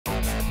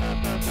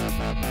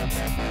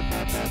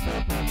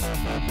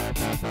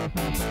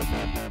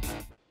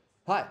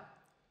Hi,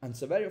 I'm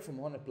Saverio from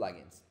HoRNet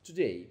Plugins.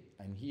 Today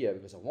I'm here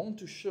because I want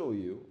to show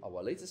you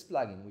our latest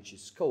plugin, which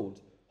is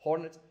called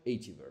HoRNet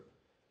 80Verb.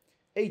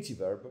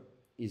 80Verb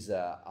is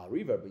a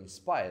reverb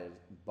inspired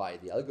by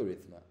the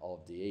algorithm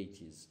of the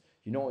 80s.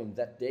 You know, in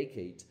that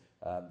decade,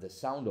 the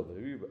sound of the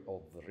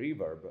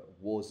reverb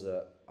was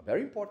a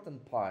very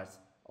important part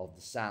of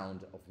the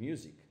sound of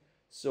music.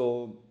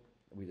 So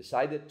we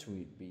decided to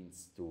be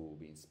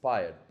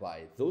inspired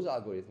by those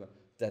algorithms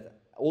that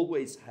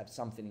always have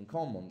something in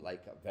common,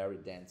 like a very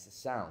dense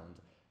sound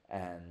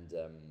and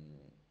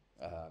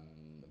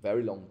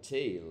very long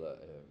tail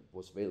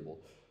was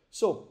available.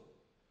 So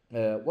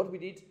what we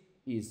did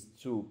is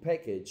to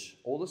package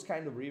all those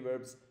kind of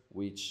reverbs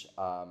which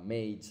are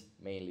made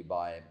mainly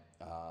by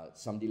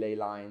some delay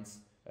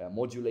lines,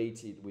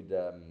 modulated with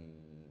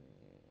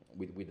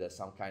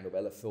some kind of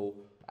LFO,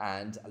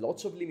 and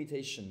lots of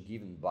limitation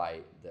given by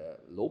the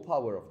low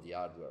power of the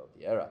hardware of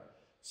the era.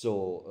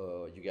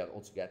 So you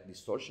also get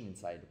distortion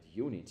inside of the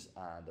unit,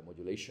 and the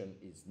modulation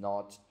is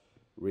not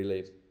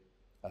really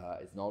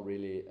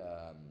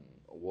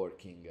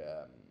working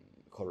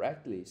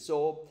correctly.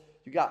 So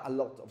you got a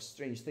lot of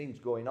strange things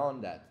going on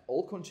that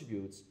all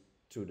contributes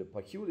to the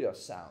peculiar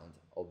sound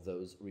of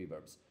those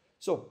reverbs.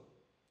 So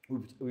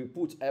we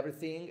put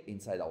everything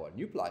inside our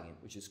new plugin,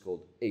 which is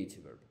called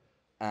 80Verb,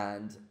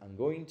 and I'm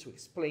going to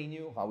explain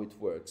you how it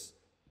works.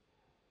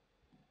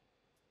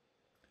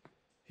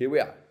 Here we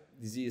are.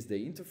 This is the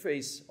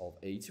interface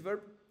of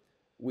 80Verb,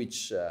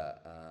 which,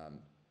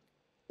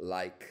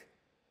 like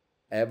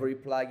every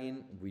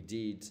plugin we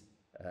did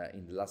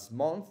in the last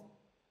month,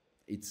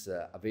 it's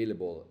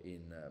available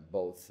in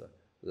both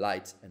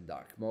light and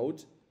dark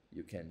mode.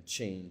 You can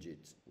change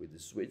it with the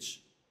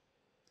switch.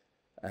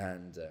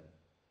 And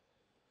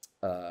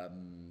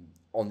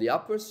on the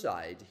upper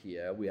side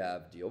here, we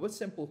have the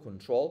oversample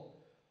control,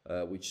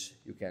 which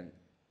you can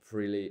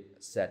freely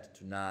set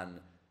to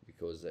none,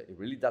 because it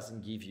really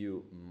doesn't give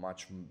you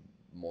much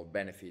more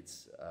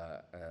benefits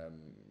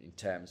in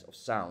terms of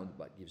sound,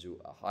 but gives you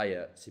a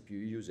higher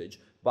CPU usage.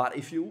 But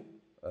if you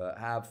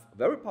have a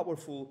very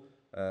powerful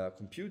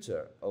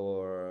computer,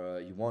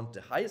 or you want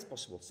the highest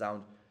possible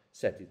sound,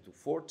 set it to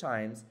 4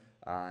 times,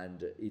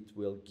 and it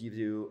will give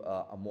you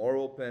a more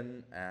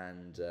open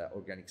and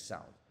organic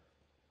sound.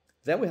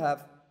 Then we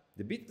have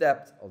the bit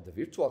depth of the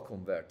virtual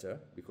converter,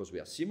 because we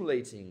are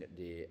simulating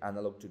the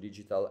analog to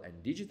digital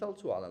and digital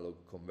to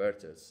analog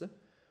converters.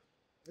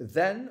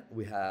 Then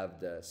we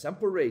have the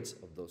sample rate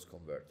of those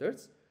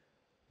converters.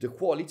 The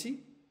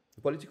quality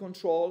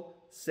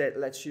control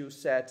lets you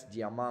set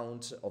the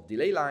amount of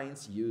delay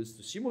lines used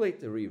to simulate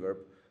the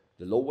reverb.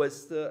 The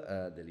lowest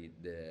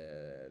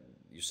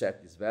you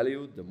set this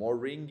value, the more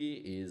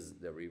ringy is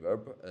the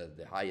reverb.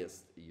 The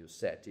highest you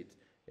set it,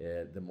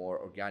 the more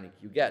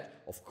organic you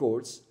get. Of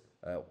course,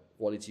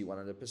 quality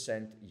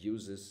 100%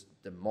 uses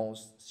the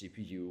most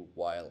CPU,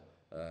 while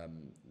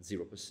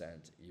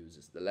 0%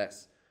 uses the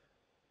less.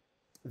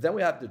 Then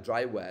we have the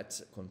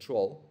dry-wet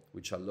control,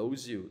 which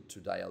allows you to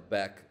dial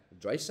back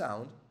dry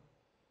sound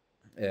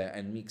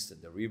and mix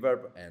the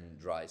reverb and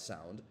dry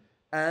sound,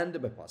 and the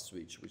bypass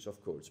switch, which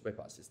of course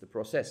bypasses the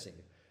processing.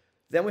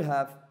 Then we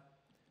have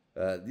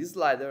this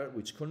slider,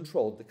 which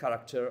controls the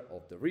character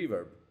of the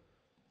reverb.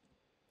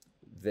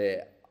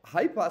 The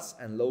high-pass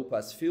and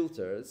low-pass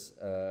filters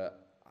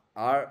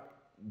are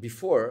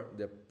before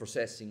the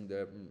processing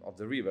of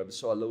the reverb,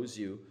 so allows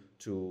you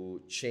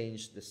to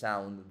change the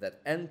sound that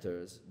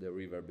enters the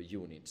reverb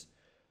unit.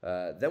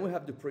 Then we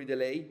have the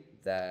pre-delay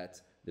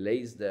that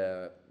delays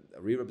the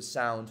reverb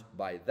sound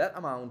by that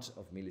amount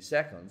of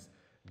milliseconds,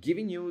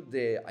 giving you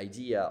the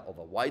idea of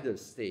a wider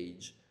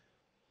stage.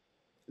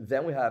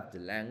 Then we have the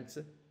length,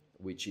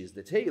 which is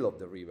the tail of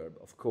the reverb.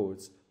 Of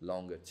course,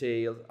 longer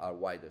tails are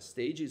wider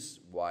stages,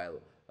 while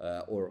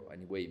or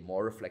anyway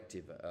more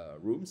reflective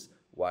rooms,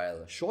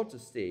 while shorter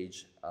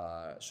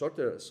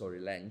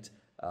length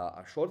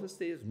are shorter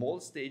stages, small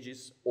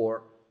stages,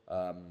 or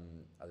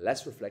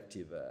less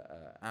reflective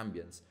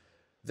ambience.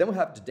 Then we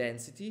have the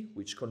density,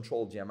 which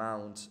controls the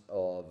amount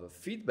of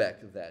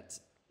feedback that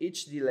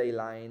each delay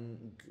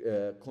line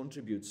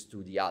contributes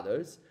to the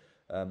others.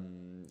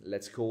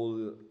 Let's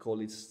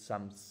call it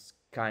some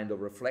kind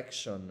of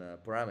reflection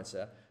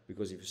parameter,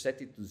 because if you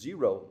set it to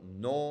 0,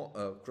 no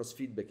cross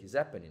feedback is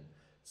happening.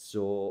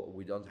 So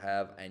we don't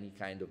have any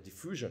kind of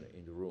diffusion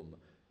in the room.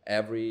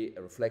 Every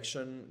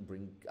reflection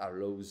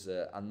arrives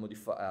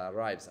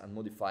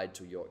unmodified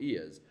to your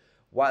ears.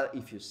 While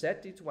if you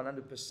set it to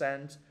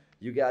 100%,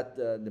 you get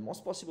the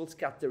most possible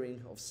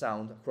scattering of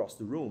sound across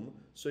the room,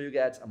 so you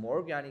get a more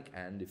organic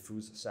and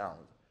diffuse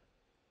sound.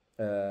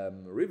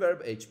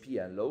 Reverb,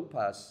 HP, and low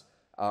pass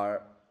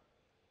are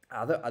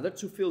other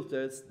 2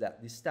 filters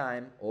that this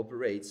time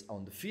operates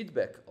on the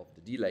feedback of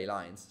the delay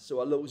lines,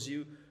 so allows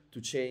you to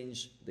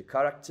change the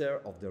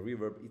character of the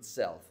reverb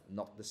itself,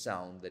 not the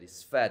sound that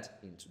is fed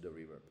into the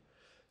reverb.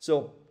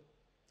 So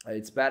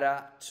it's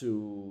better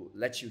to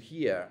let you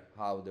hear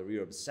how the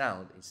reverb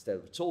sounds instead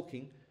of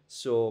talking.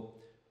 So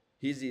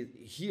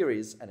here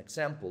is an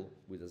example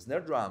with a snare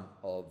drum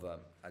of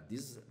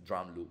this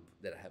drum loop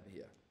that I have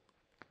here.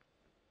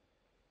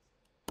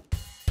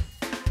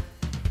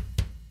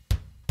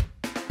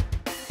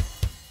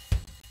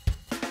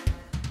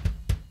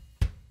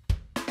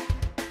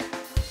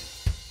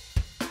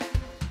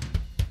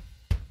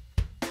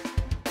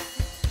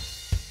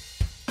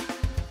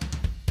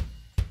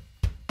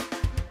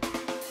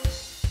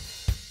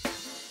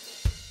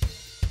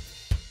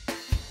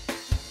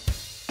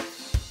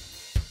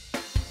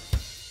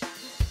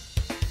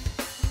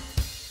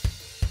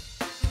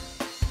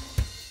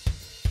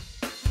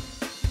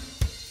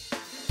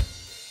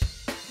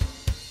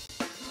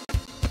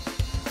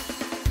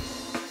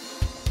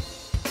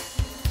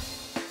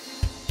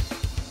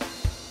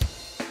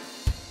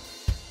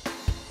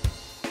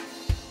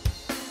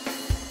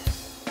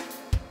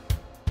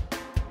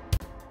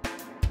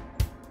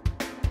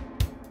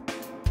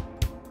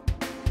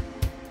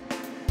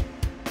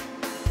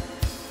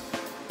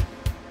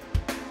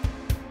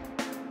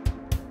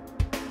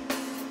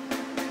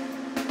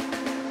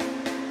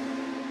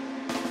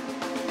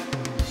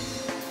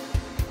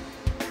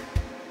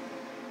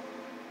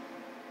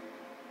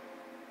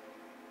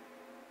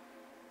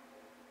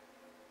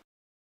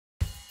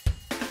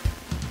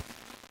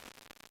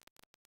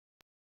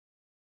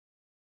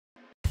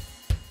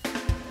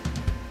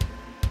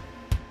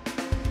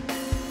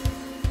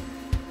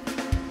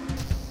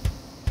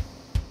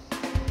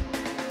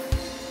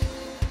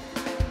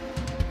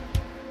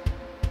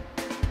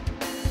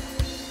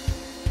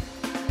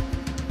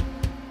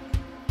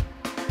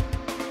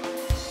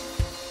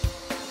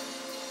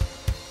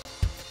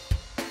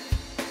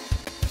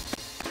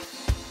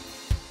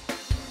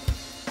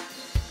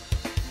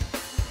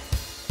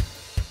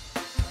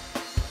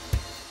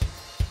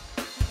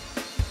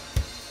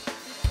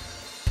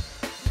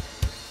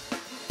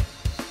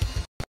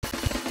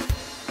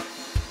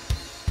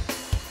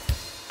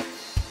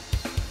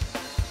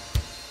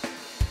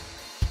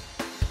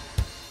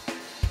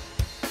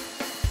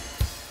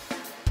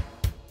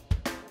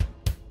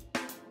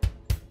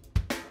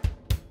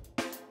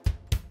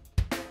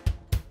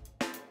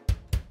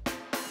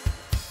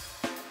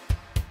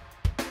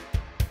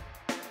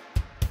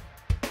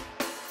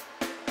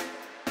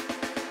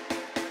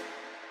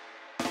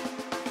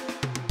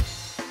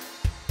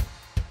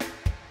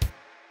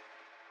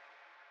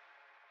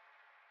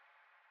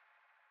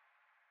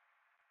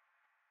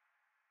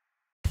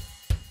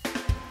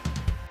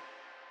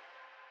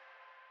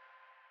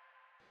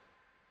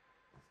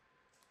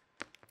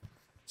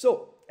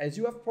 So, as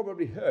you have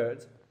probably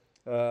heard,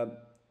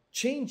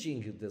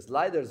 changing the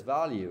slider's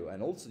value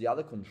and also the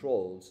other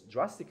controls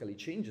drastically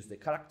changes the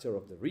character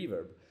of the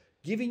reverb,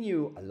 giving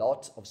you a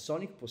lot of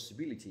sonic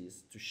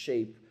possibilities to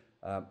shape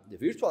the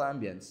virtual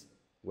ambience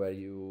where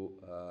you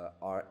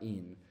are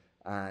in.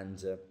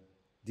 And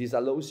this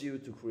allows you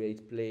to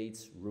create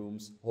plates,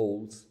 rooms,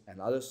 holes,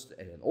 and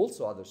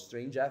also other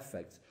strange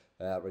effects.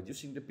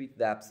 Reducing the bit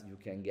depth, you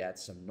can get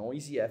some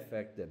noisy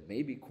effect that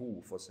may be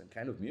cool for some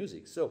kind of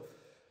music. So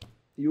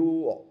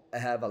you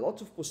have a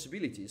lot of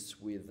possibilities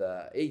with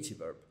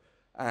 80Verb.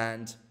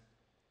 And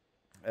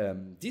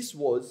this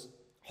was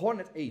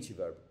HoRNet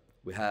 80Verb.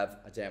 We have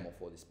a demo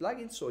for this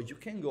plugin, so you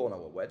can go on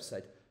our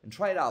website and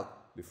try it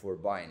out before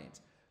buying it.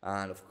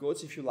 And of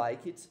course, if you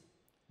like it,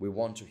 we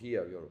want to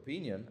hear your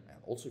opinion, and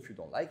also if you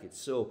don't like it.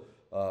 So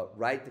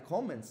write the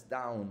comments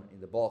down in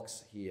the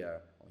box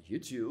here on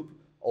YouTube,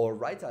 or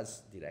write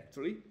us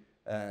directly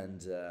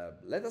and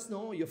let us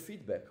know your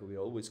feedback. We're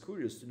always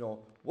curious to know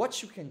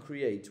what you can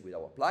create with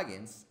our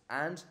plugins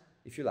and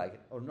if you like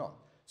it or not.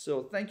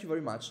 So thank you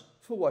very much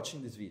for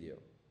watching this video.